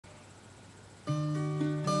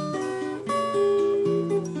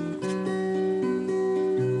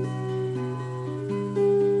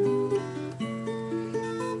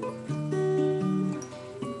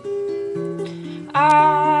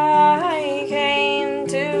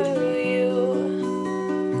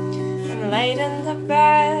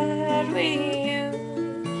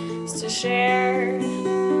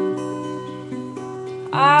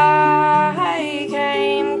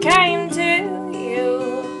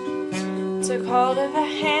took hold of a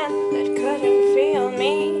hand that couldn't feel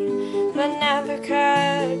me, but never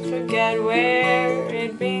could forget where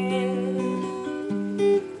it'd been.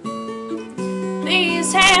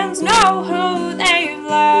 These hands know who they've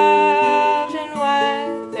loved and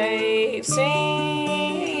what they've seen.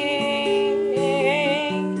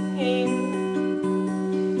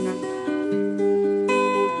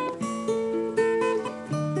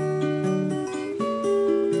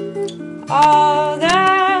 All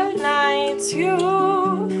the nights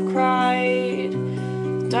you've cried,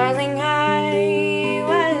 darling, I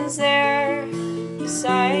was there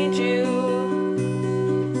beside you.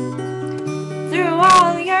 Through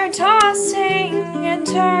all your tossing and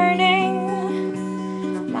turning,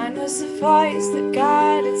 mine was the voice that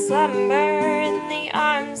guided slumber, in the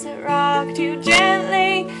arms that rocked you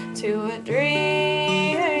gently to a dream.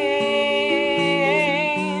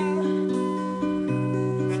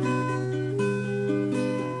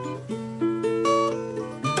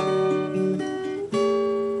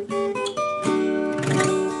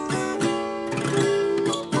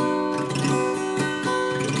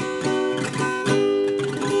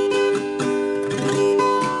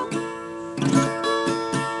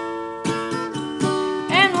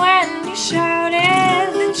 You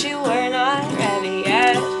shouted that you were not ready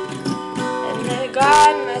yet, and that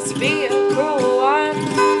God must be a cruel one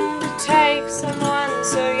to take someone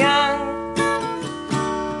so young.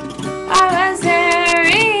 I was there,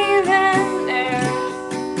 even there,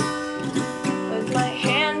 with my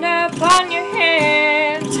hand upon your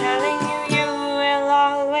head, telling you you will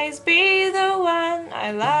always be the one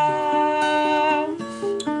I love.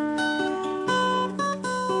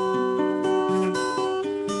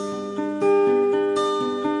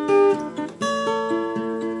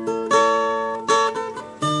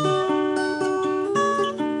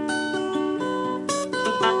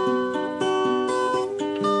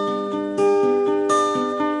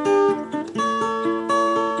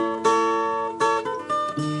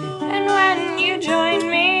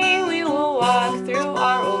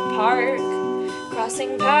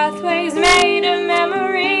 Crossing pathways made of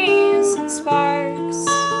memories and sparks,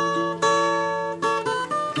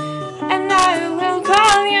 and I will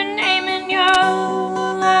call your name and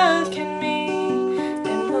you'll look at me,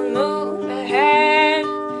 and we'll move ahead,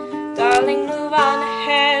 darling, move on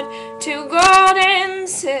ahead to Golden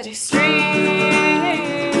City streets,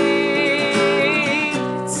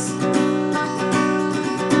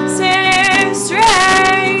 City streets.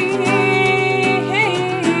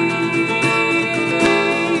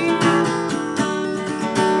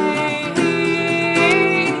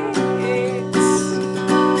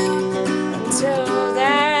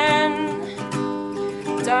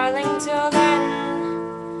 Darling, till then,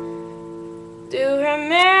 do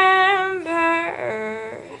remember